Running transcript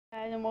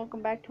Guys, and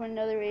welcome back to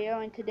another video,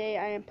 and today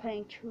I am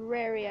playing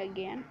Terraria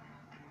again.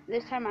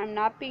 This time I'm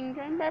not being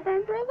joined by my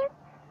brother,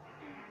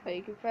 but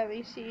you can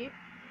probably see.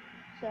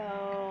 So,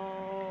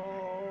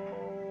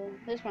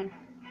 this one.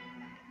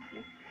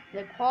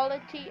 The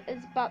quality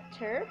is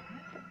better.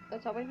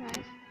 That's always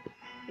nice.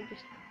 You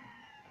just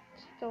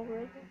still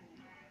really.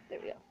 There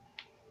we go.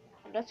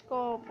 Let's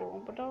go.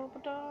 Boom,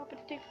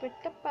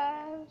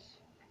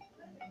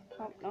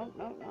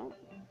 no.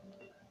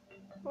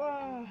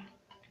 Whoa.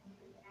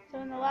 So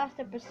in the last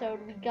episode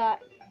we got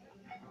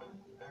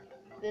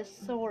this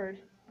sword.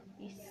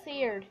 He's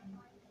seared.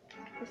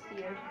 He's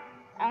seared.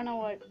 I don't know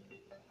what.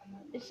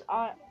 It's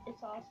awesome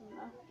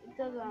though. It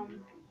does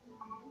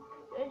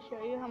did I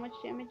show you how much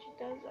damage it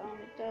does?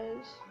 It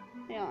does.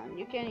 Hang on,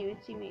 you can't even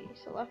see me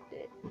select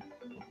it.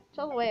 It's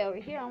all the way over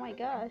here. Oh my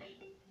gosh.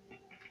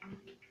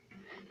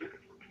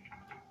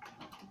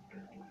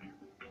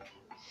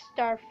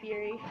 Star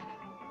Fury.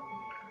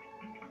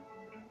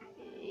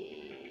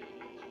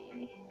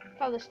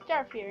 Called the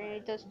Star Fury, and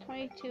it does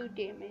 22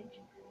 damage.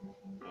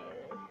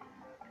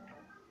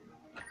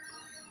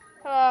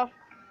 Hello.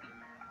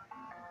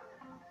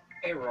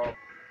 Hey, Rob.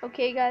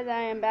 Okay, guys, I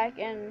am back,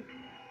 and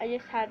I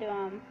just had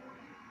to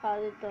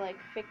pause it to like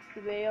fix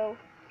the video.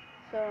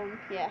 So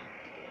yeah,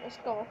 let's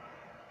go.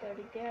 I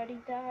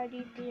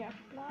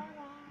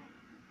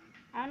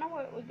don't know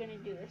what we're gonna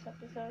do this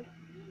episode.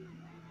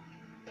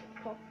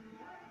 Cool.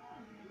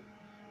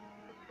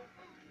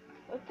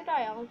 What did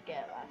I all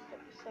get last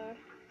episode?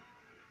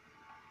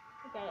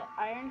 I got an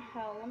iron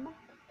helm.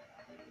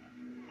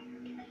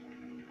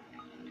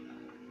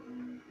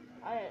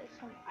 I got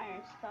some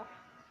iron stuff.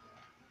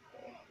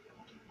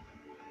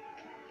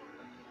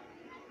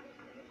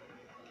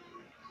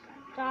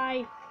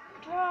 Die!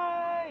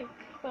 Die!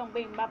 Boom,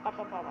 bing, ba, ba,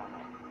 ba, ba, ba.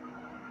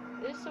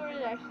 This sword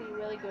is actually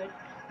really good.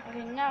 I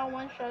can now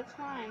one-shot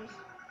slimes.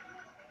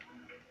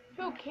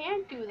 Who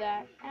can't do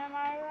that? Am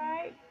I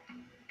right?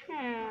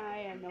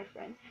 I have no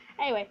friend.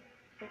 Anyway,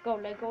 let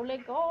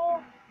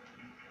go.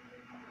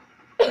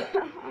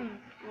 Oh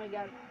my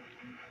god.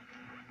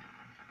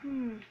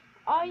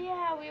 Oh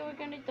yeah, we were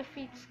gonna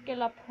defeat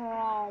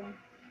Skeletron.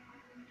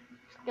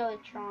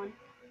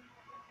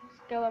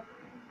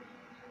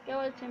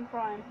 Skeleton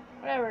Prime.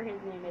 Whatever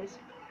his name is.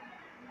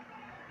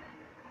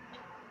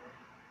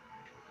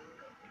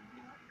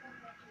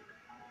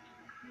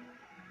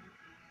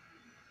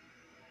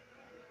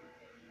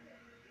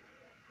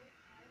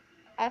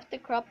 I have to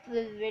crop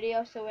this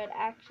video so it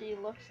actually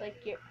looks like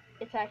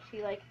it's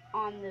actually like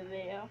on the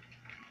video.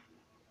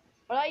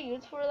 What I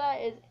use for that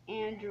is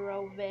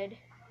Androvid.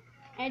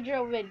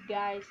 Androvid,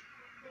 guys.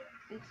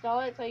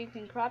 Install it so you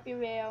can crop your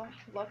video,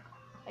 look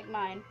like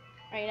mine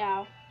right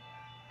now.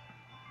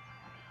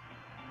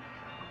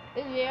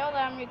 This video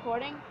that I'm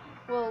recording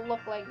will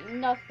look like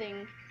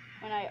nothing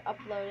when I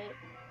upload it.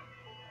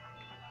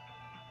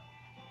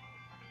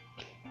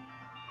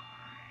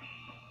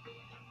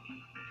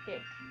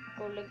 Okay,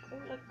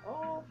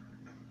 go.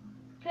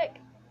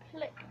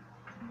 Click.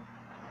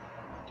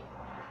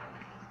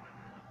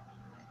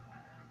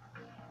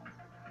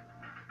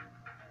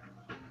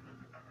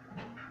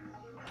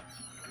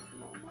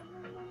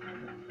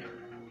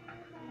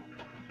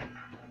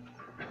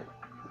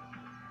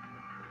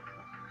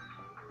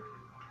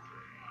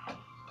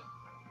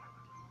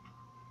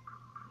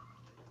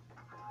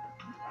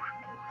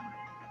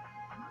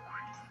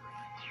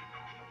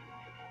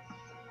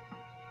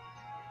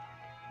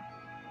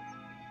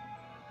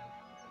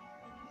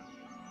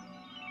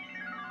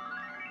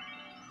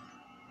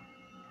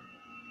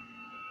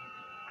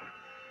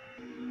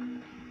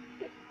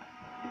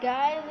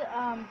 Guys,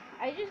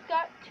 I just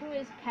got to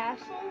his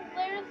castle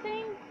there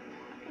thing,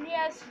 and he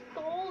has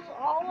skulls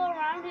all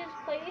around his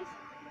place,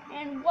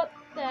 and what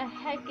the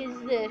heck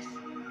is this?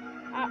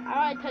 I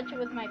want to touch it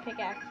with my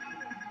pickaxe.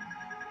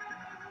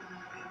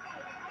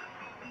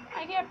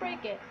 I can't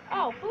break it.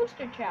 Oh,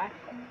 booster track.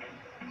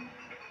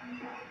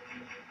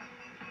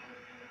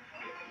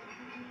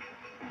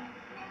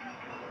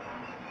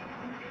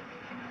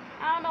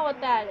 I don't know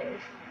what that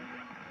is.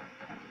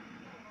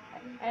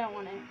 I don't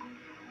want it.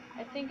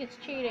 I think it's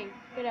cheating.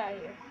 Get out of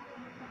here.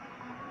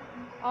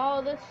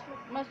 Oh, this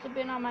must have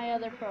been on my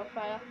other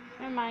profile.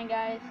 Never mind,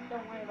 guys.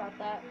 Don't worry about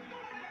that.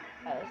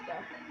 Alright, let's go.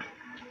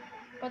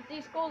 But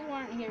these skulls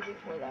weren't here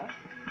before, though.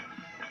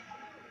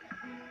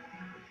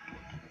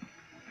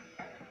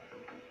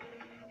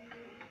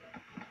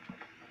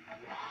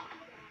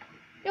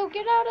 Yo,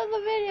 get out of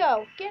the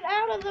video! Get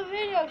out of the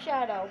video,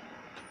 Shadow!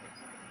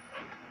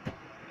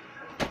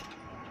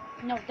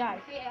 No, die.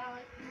 Hey,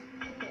 Alex.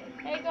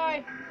 Hey,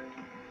 guy.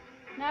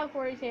 Now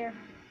Corey's here.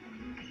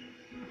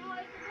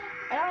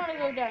 I don't want to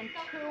go down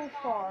too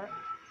far.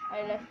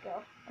 Alright, let's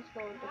go. Let's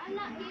go with the I'm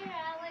not here,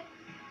 Alex.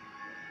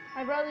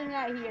 My brother's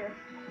not here.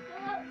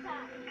 Still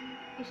outside.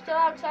 He's still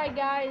outside,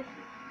 guys.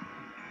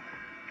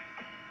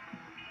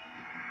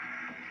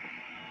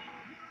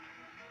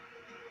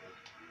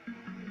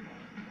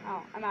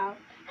 Oh, I'm out.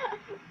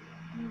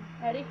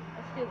 Ready?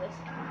 Let's do this.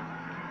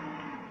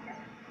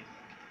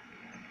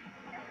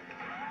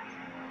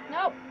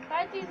 Nope.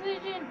 Bad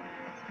decision.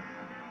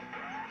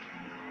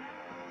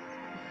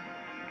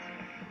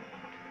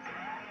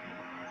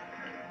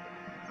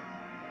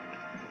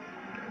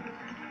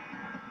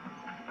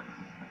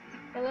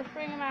 So let's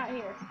bring him out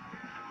here.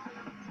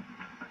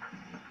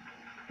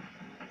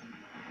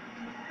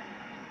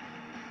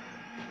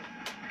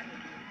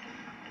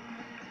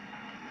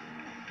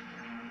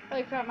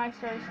 Holy crap, my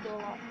star is still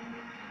up.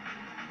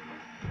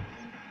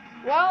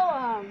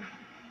 Well,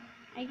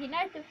 I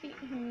cannot defeat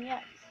him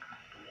yet.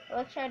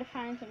 Let's try to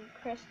find some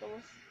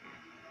crystals.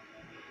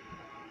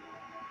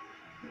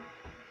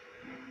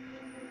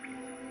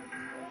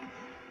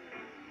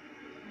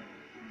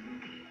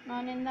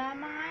 None in that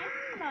mine,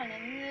 none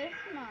in this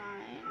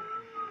mine,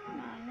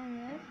 none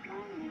in this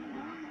mine,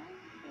 no.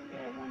 Is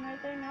there one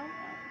right there? No, no,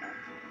 no.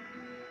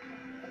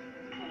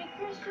 Any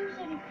crystals,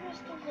 any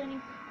crystals, any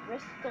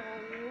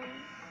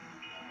crystals.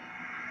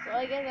 So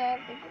I guess I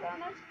have to get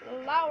on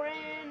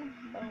exploring.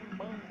 Boom,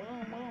 boom, boom,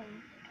 boom.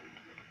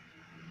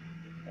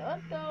 So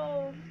let's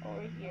go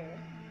over here.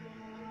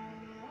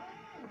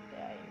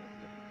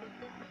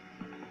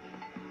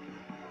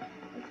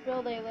 Let's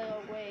build a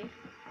little way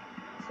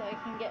so I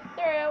can get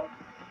through.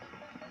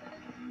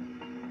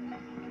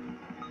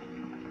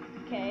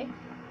 Okay.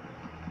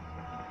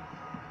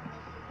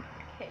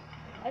 Okay.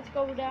 Let's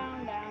go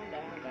down, down, down,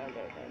 down, down,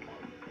 down, down.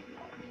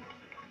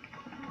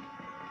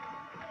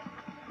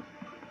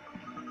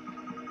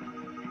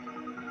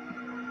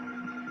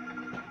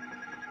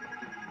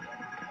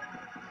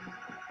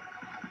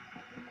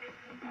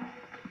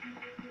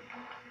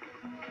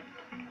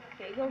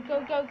 Okay, go, go,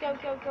 go, go,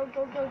 go, go,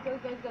 go, go, go,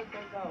 go, go,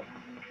 go, go.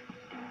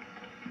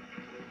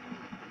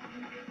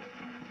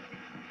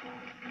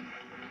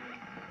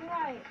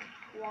 Right.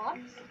 What?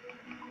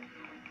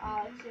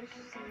 It's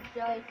just some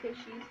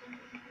jellyfishies.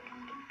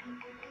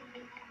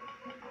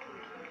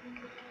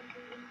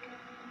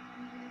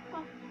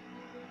 Oh,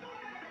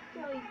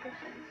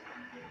 jellyfishies.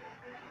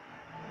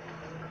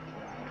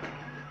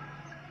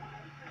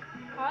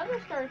 How do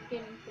start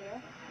getting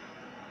through?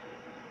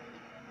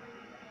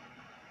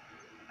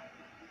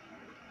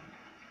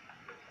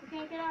 I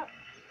can't get out.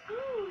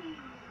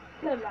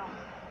 Good luck.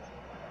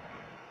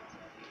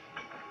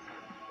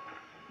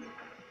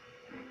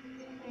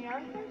 Any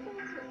art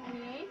crystals?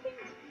 Anything?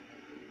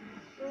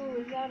 Ooh,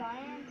 is that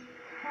iron?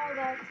 Oh,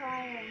 that's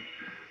iron.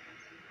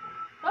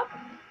 Oh!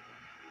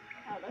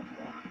 Oh, that's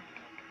cool.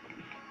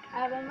 I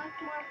have a much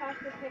more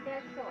faster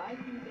pickaxe so I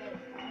can get it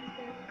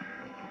faster.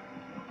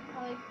 I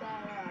like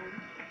that,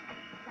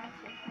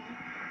 faster thing.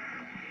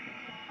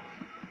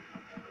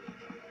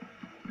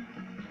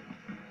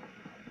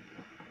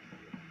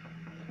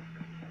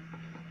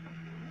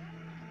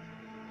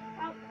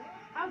 Out!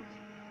 Out!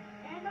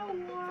 And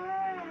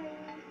away!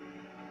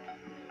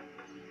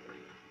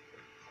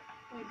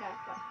 Way back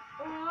up.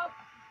 Up!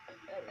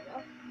 There we go.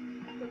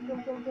 Go,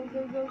 go, go,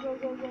 go, go, go,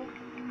 go, go.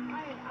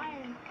 Iron,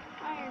 iron,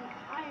 iron,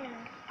 iron,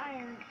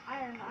 iron,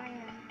 iron, iron,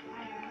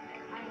 iron,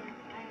 iron,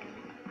 iron.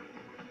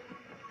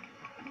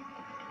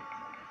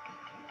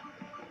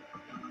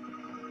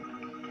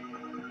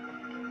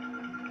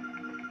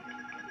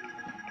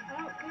 I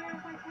don't care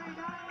if I try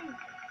dying.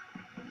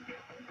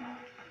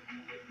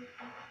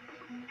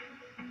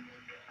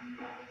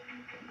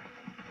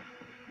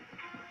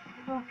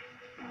 Oh,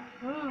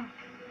 oh,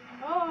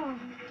 oh,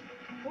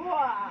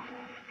 whoa.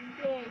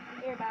 Yay,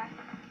 air back.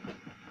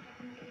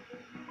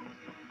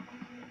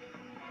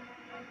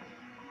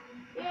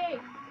 Yay,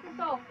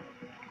 crystal.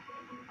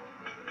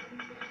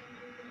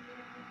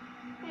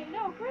 Hey,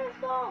 no,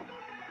 crystal.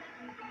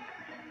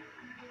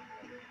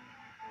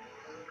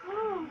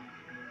 Oh,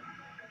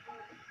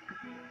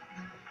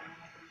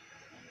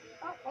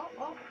 oh, oh,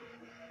 oh.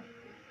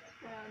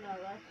 No, no,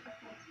 that's just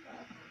my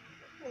stuff.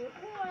 Wait,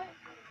 what?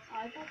 Oh, I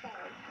thought that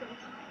was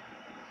fish.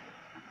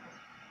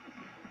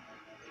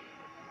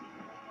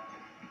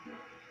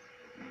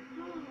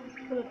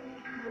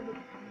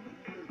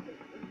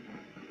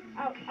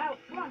 Out, out,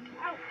 run,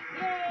 out,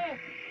 yeah!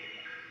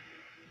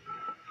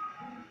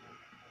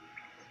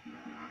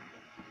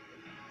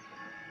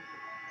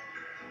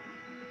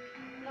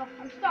 No,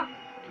 I'm stuck.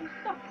 I'm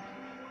stuck.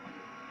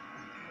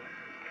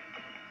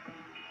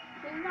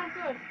 This is not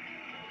good.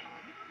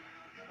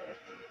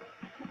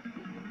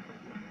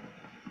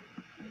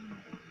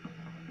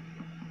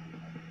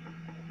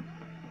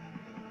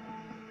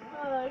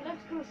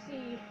 Let's go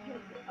see.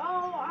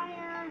 Oh,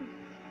 iron.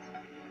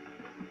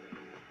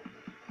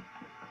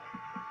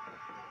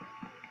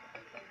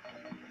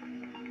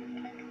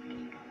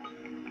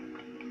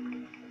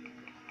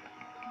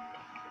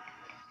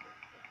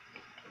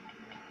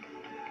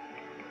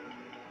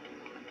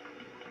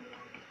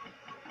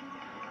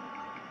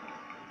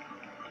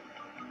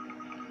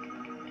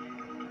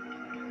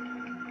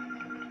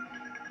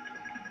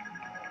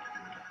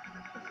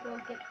 Let's go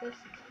get this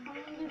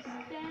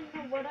tungsten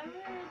or whatever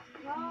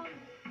it's called.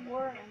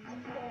 Or and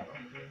let's get.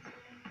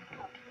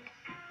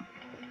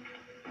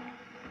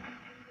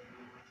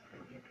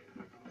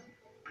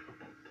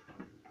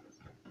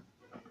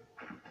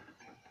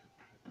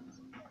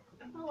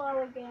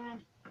 Hello again.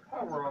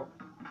 Hello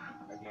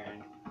again.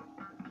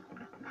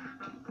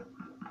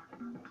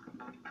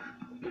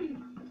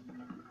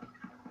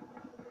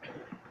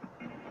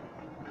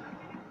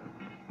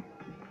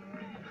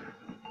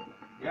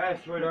 Yeah,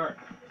 sweetheart.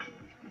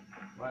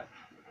 What?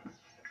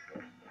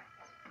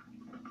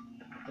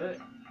 Good.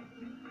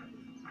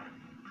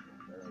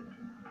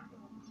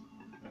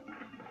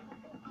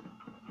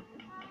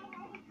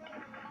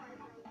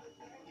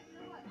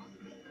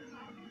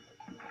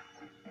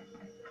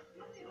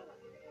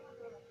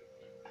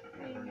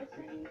 Did you miss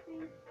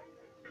anything?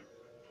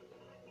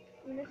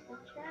 You missed the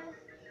chest?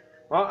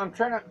 Well, I'm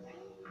trying to.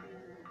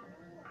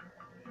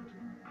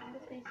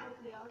 That's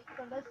basically all.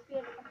 So let's get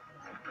up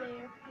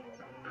there.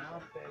 Now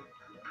it's big.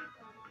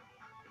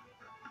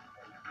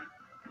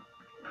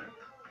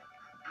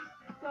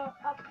 Go up,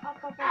 up,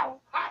 up, up, Ow!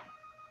 up. Ow!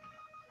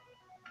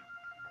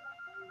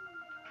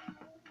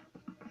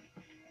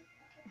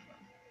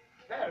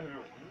 That is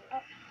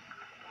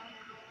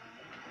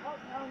Oh,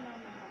 no, no, no,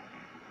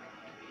 no.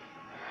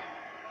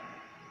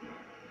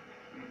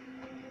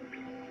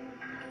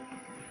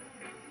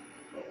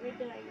 Where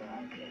did I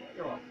go?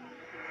 You're welcome.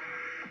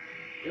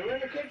 You were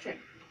in the kitchen.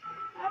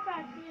 I'm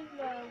back in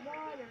the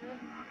water.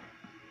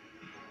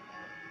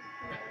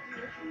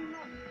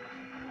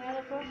 And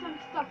of course I'm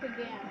stuck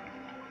again.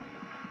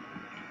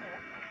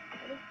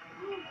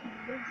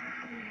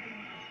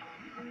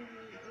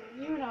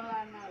 You know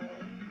that I'm not really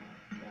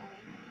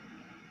drowning.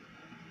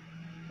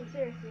 But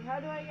seriously, how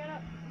do I get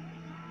up?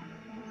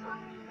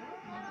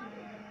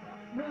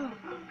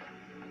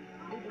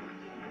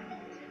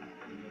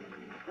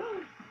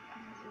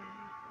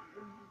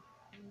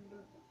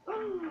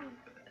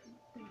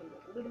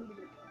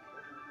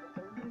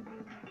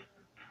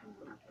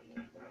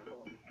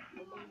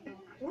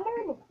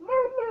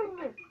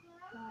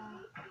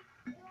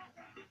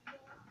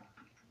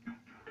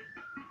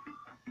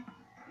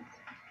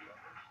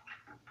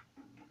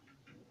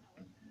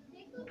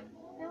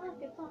 Hey, look,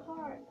 it's a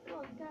heart.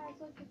 Look, guys,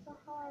 look, it's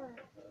a heart.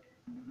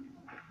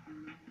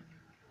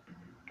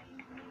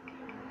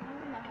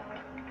 I'm in the heart.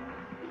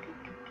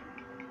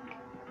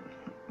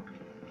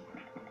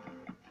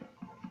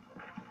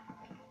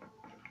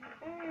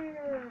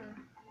 Err.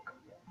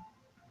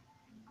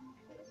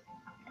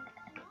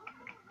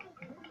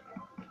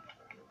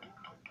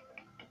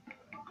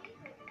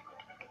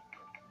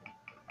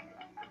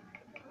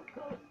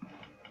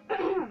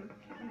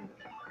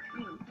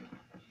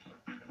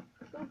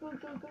 Go, go, go,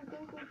 go, go,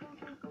 go, go,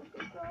 go, go,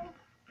 go,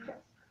 go. Chest.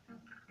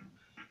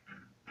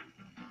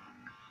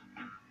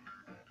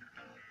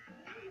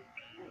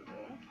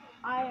 Okay.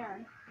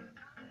 Iron.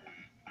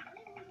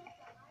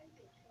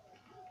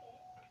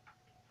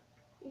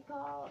 We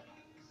call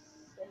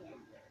cylinder.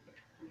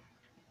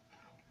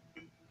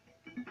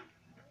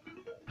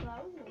 So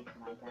that was waste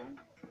my time.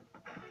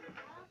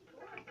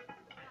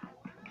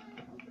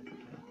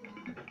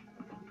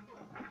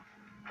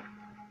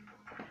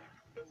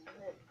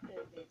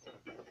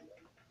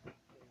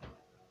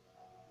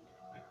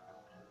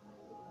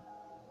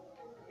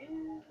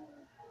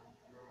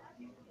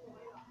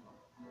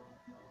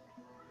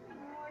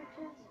 More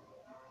chest.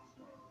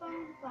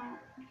 Boom, boom.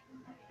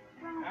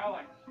 Boom.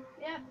 Alex,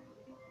 Yep.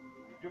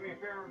 do me a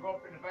favor, go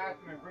up in the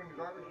bathroom and bring the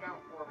garbage down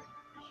for me.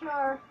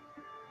 Sure.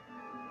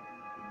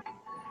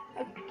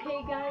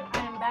 Okay, guys,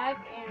 I'm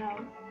back,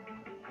 and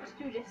let's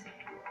do this.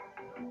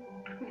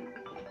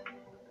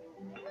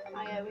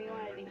 Oh yeah, we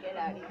wanted to get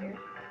out of here.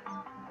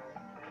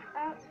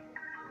 Out.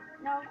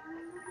 No.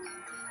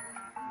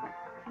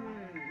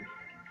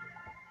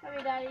 Love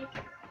you, Daddy.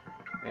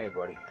 Hey,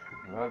 buddy.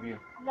 Love you.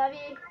 Love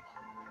you.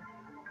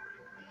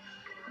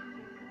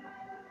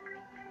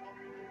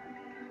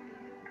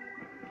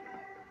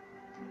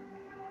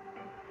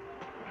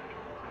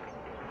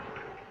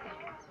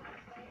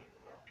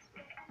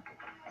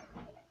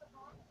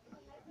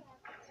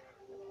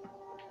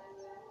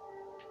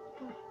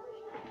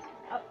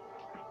 Oh,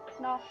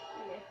 no.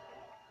 Okay.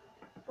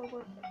 Go,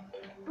 go,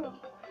 go.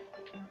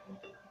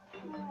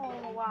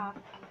 Oh, wow.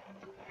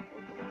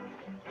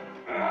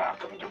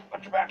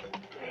 Watch your back.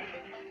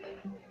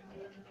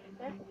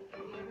 Let's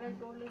go, let's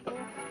go. Let's go.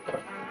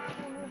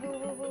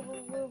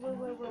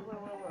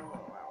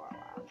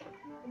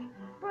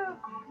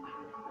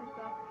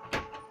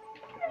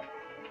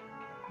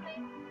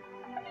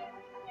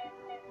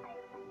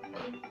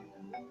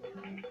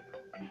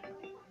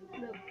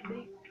 Look,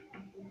 big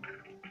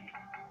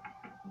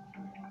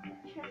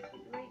chest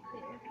right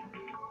there.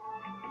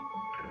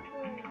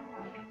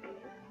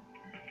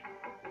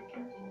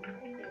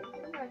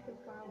 Not too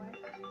far away.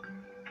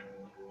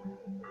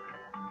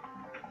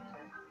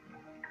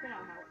 Get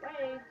out of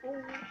my way,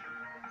 fool.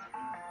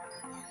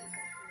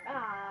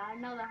 Ah,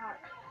 another heart.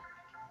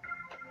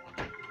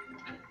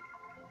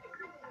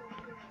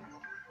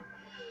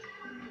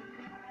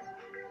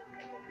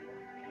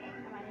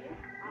 Am I here?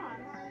 Oh,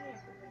 I'm not here.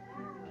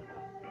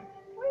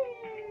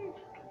 Whee!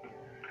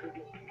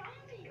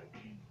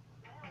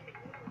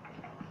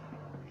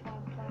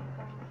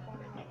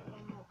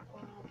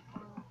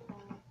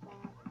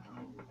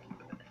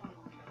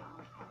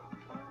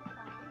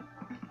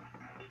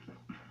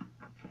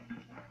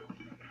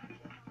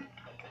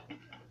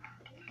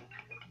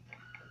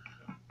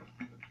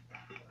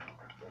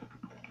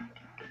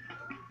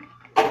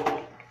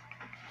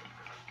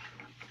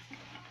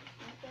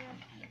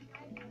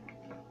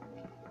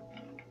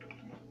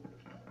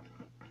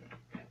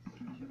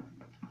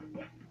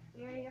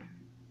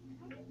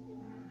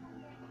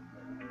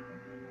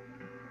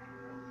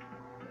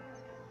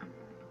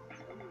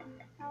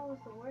 was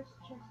the worst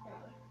chest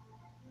ever.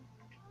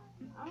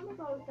 I wanna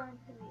go down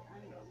to the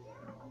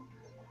underworld.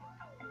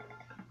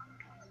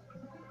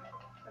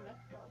 So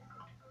let's go.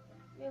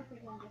 See if we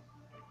can just.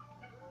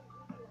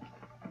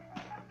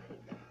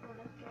 Okay,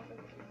 let's go.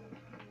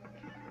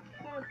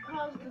 I'm gonna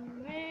pause the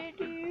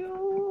video.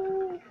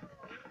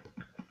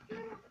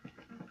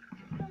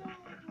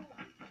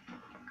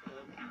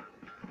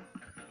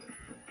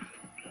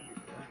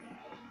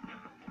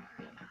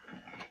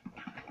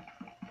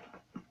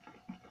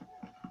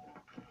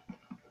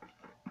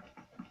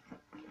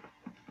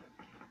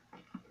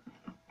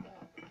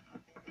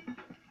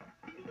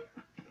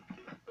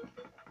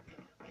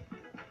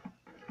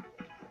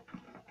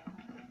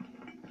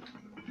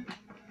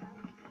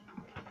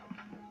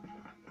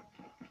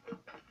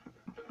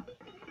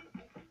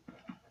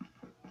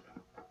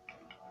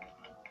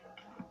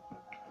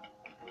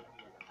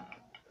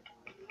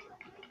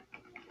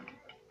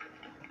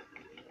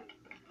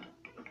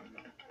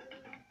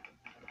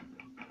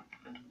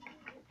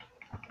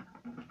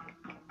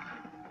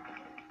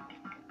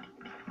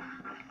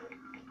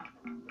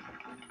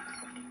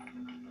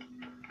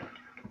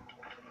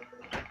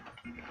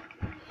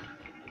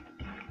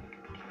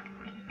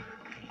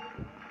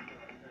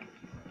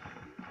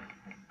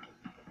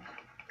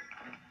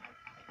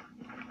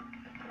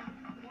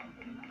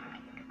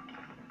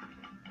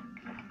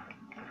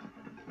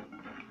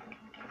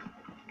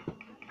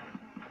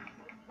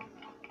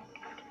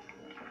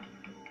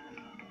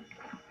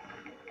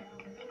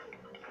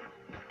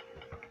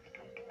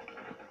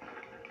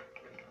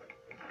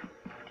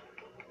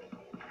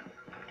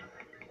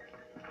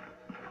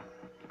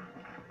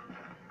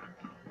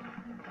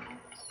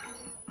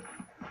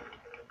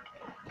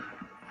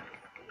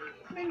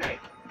 Midnight.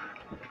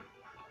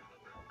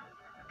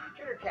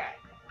 Chitter cat.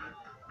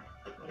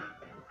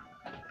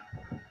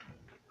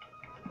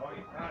 Oh,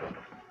 you found it.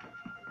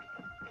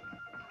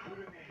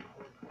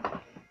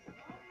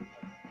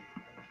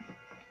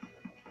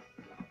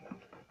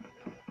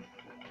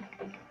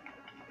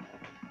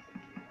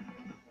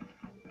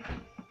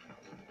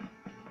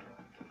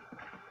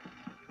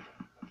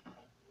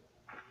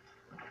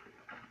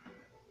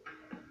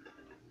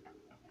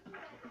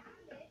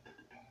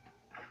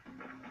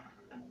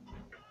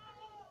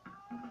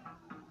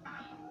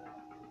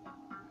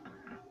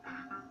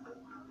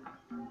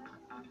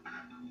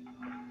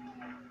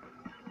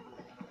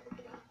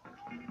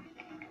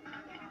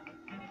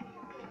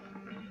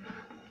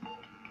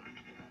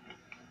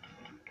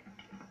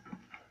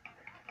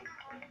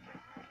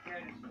 Yeah,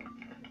 just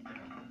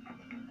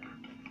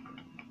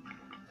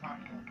talk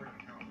to the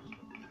freaking house.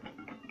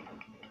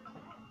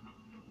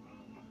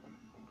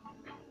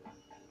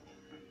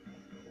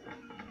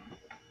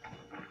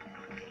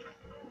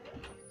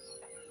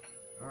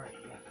 All right.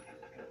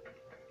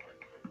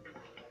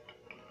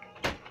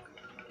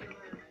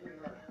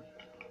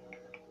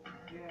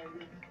 Yeah,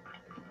 you.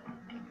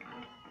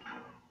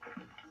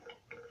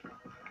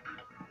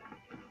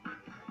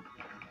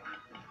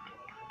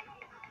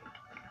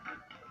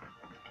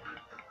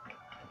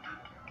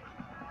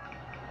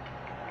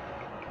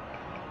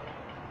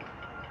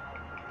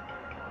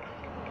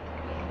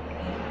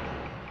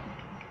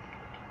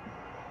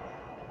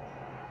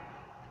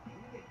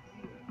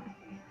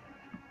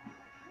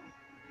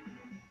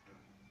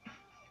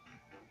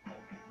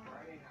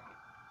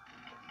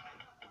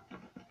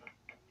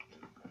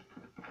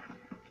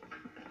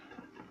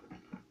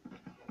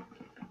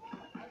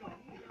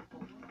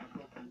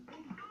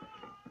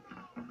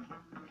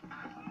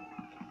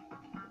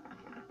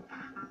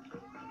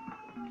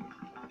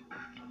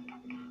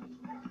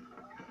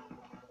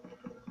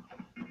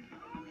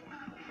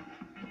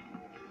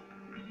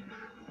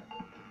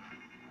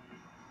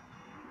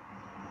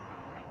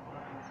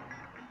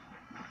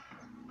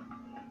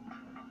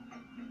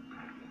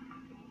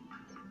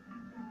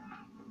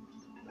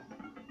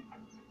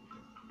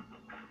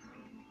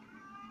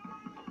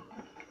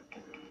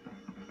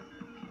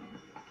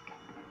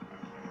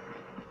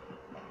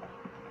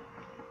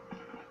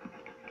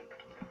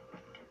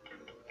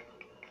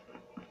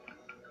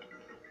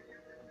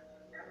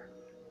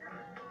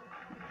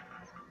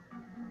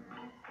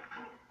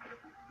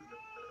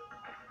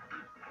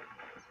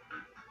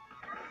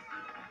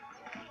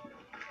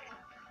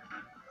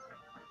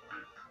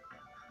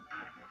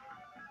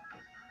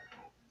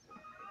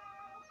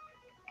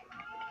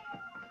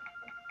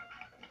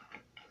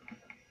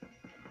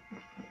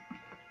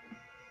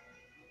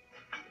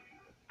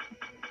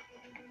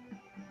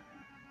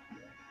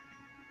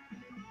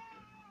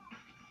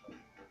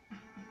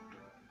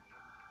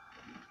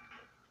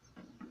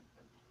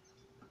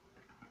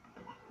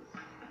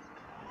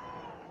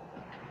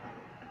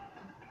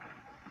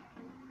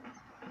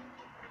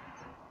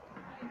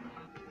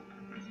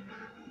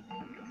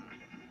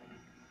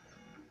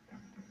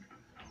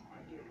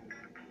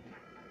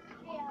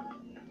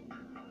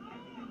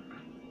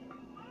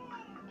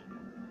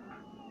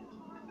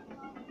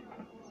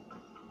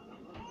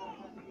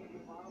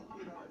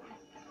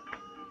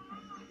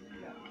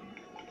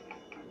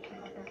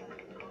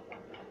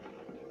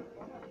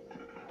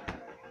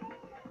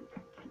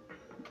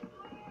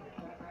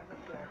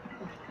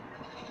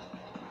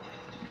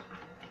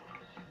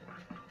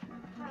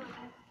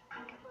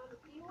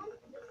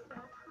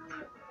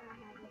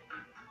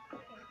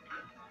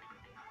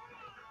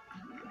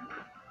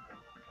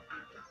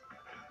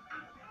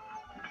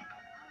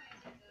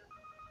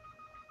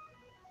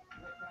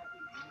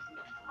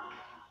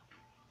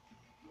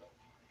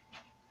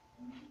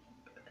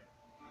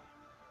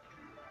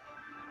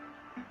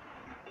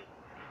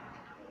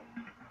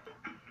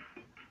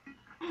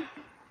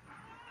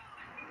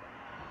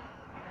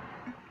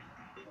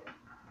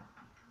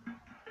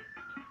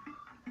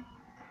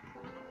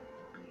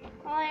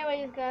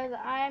 anyways, guys,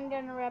 I'm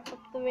gonna wrap up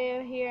the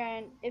video here,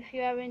 and if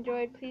you have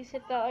enjoyed, please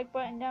hit that like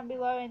button down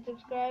below and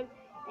subscribe,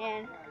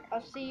 and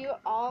I'll see you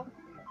all,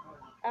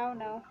 I don't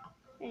know,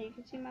 and you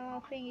can see my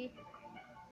little thingy,